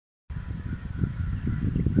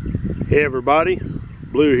Hey everybody,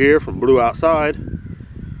 Blue here from Blue Outside,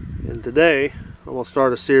 and today I'm going to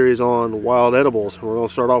start a series on wild edibles. We're going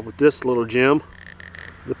to start off with this little gem,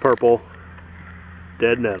 the purple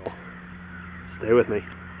dead nettle. Stay with me.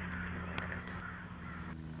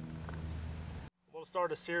 I'm going to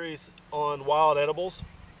start a series on wild edibles.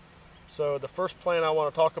 So the first plant I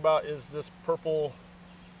want to talk about is this purple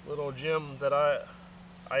little gem that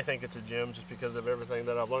I think it's a gem just because of everything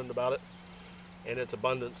that I've learned about it and its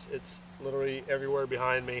abundance. It's literally everywhere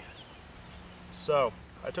behind me. So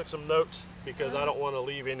I took some notes because I don't want to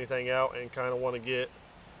leave anything out and kind of want to get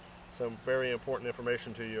some very important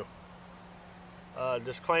information to you.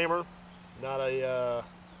 Disclaimer, not a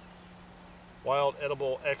wild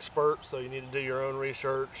edible expert, so you need to do your own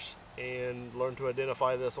research and learn to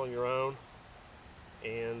identify this on your own.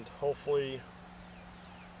 And hopefully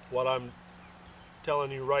what I'm telling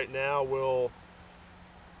you right now will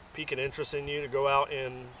pique an interest in you to go out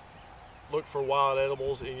and look for wild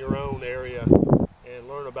edibles in your own area and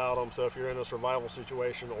learn about them. So if you're in a survival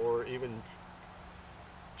situation or even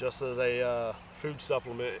just as a food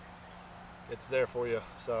supplement, it's there for you.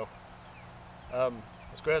 So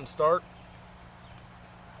let's go ahead and start.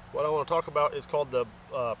 What I want to talk about is called the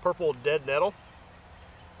purple dead nettle.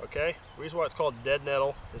 Okay, the reason why it's called dead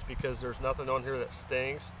nettle is because there's nothing on here that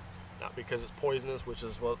stings, not because it's poisonous, which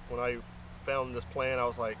is what when I found this plant I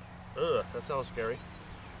was like, ugh, that sounds scary,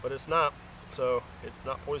 but it's not. So it's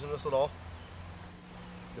not poisonous at all.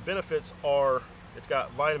 The benefits are it's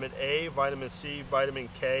got vitamin A, vitamin C, vitamin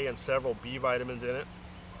K, and several B vitamins in it.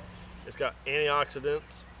 It's got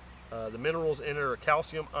antioxidants. The minerals in it are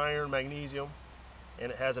calcium, iron, magnesium,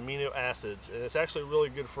 and it has amino acids, and it's actually really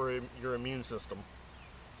good for your immune system.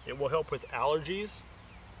 It will help with allergies,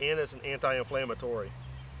 and it's an anti-inflammatory.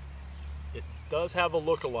 It does have a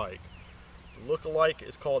look-alike. The look-alike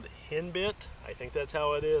is called henbit. I think that's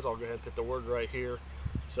how it is. I'll go ahead and put the word right here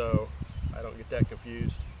so I don't get that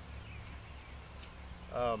confused.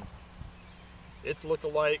 It's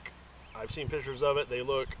look-alike. I've seen pictures of it. They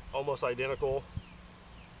look almost identical,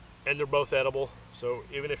 and they're both edible. So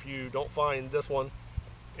even if you don't find this one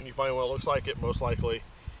and you find one that looks like it, most likely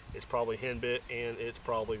it's probably henbit, and it's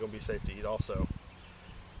probably going to be safe to eat also.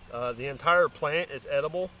 The entire plant is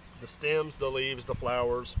edible. The stems, the leaves, the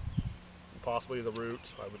flowers, possibly the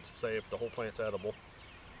roots, I would say, if the whole plant's edible.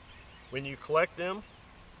 When you collect them,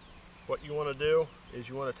 what you want to do is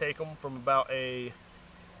you want to take them from about a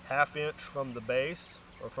 ½ inch from the base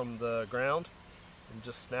or from the ground and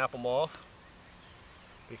just snap them off,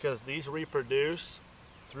 because these reproduce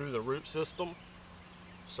through the root system.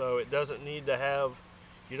 So it doesn't need to have,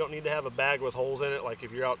 you don't need to have a bag with holes in it like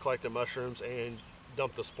if you're out collecting mushrooms and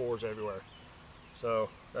dump the spores everywhere. So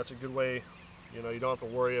that's a good way, you know, you don't have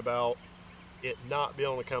to worry about it not being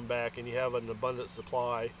able to come back, and you have an abundant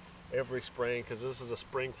supply every spring, because this is a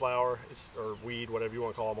spring flower, or weed, whatever you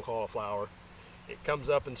want to call it. We'll call it a flower. It comes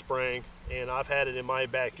up in spring, and I've had it in my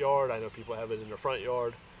backyard. I know people have it in their front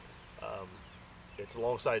yard. It's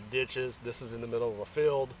alongside ditches. This is in the middle of a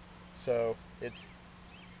field, so it's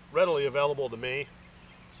readily available to me.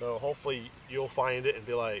 So hopefully you'll find it and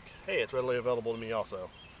be like, hey, it's readily available to me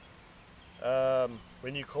also.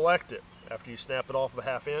 When you collect it, after you snap it off of a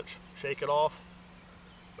 ½ inch, shake it off.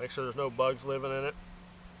 Make sure there's no bugs living in it,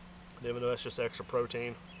 even though that's just extra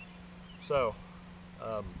protein. So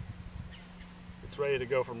it's ready to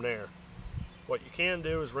go from there. What you can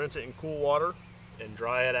do is rinse it in cool water and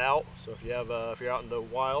dry it out. So if you have if you're out in the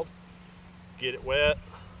wild, get it wet,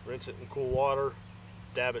 rinse it in cool water,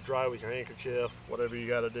 dab it dry with your handkerchief, whatever you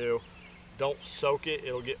got to do. Don't soak it;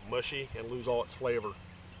 it'll get mushy and lose all its flavor.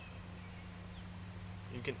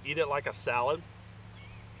 You can eat it like a salad.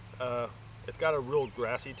 It's got a real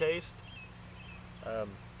grassy taste.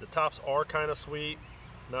 The tops are kind of sweet,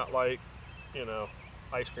 not like, you know,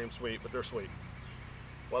 ice cream sweet, but they're sweet.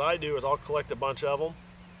 What I do is I'll collect a bunch of them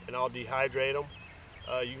and I'll dehydrate them.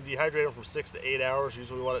 You can dehydrate them from 6 to 8 hours,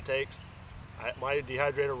 usually what it takes. My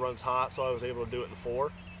dehydrator runs hot, so I was able to do it in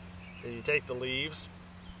 4. Then you take the leaves,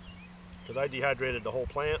 because I dehydrated the whole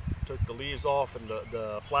plant, took the leaves off and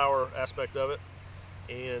the flower aspect of it,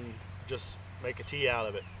 and just make a tea out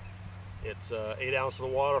of it. It's 8 ounces of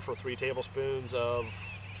water for 3 tablespoons of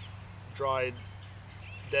dried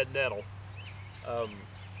dead nettle.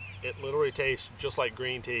 It literally tastes just like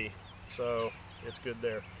green tea, so it's good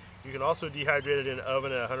there. You can also dehydrate it in the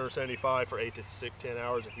oven at 175 for 8 to 10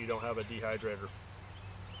 hours if you don't have a dehydrator.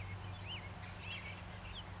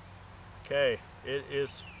 Okay, it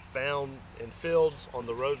is found in fields, on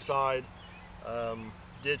the roadside,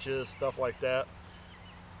 ditches, stuff like that.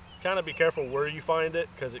 Kind of be careful where you find it,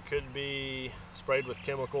 because it could be sprayed with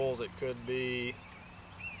chemicals, it could be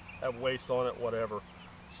have waste on it, whatever.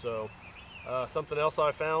 So something else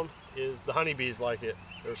I found is the honeybees like it.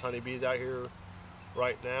 There's honeybees out here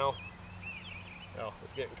right now. Well,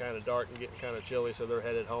 it's getting kind of dark and getting kind of chilly, so they're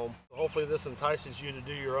headed home. Hopefully this entices you to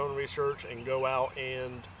do your own research and go out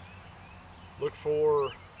and look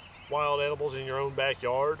for wild edibles in your own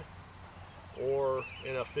backyard or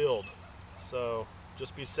in a field. So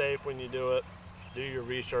just be safe when you do it. Do your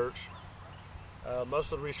research.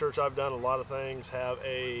 Most of the research I've done, a lot of things have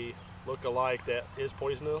a look-alike that is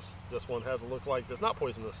poisonous. This one has a look-alike that's not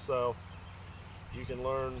poisonous, so you can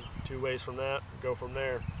learn two ways from that, go from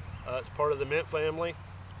there. It's part of the mint family,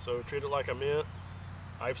 so treat it like a mint.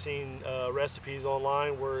 I've seen recipes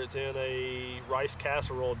online where it's in a rice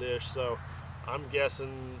casserole dish, so I'm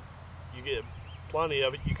guessing you get plenty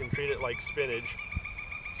of it. You can treat it like spinach.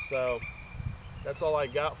 So that's all I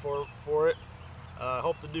got for it. I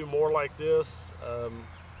hope to do more like this.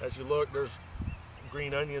 As you look, there's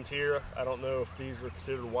green onions here. I don't know if these are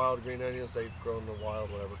considered wild green onions. They've grown the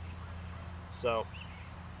wild, whatever. So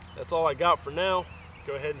that's all I got for now.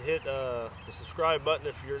 Go ahead and hit the subscribe button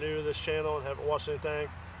if you're new to this channel and haven't watched anything.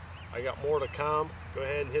 I got more to come. Go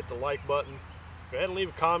ahead and hit the like button. Go ahead and leave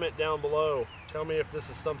a comment down below. Tell me if this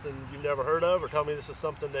is something you've never heard of, or tell me this is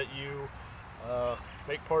something that you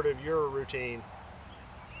make part of your routine.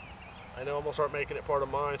 I know I'm gonna start making it part of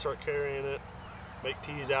mine, start carrying it, make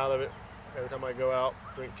teas out of it. Every time I go out,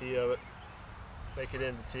 drink tea of it, make it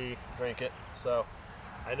into tea, drink it. So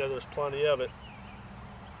I know there's plenty of it.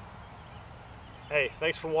 Hey,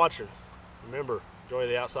 thanks for watching. Remember, enjoy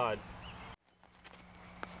the outside.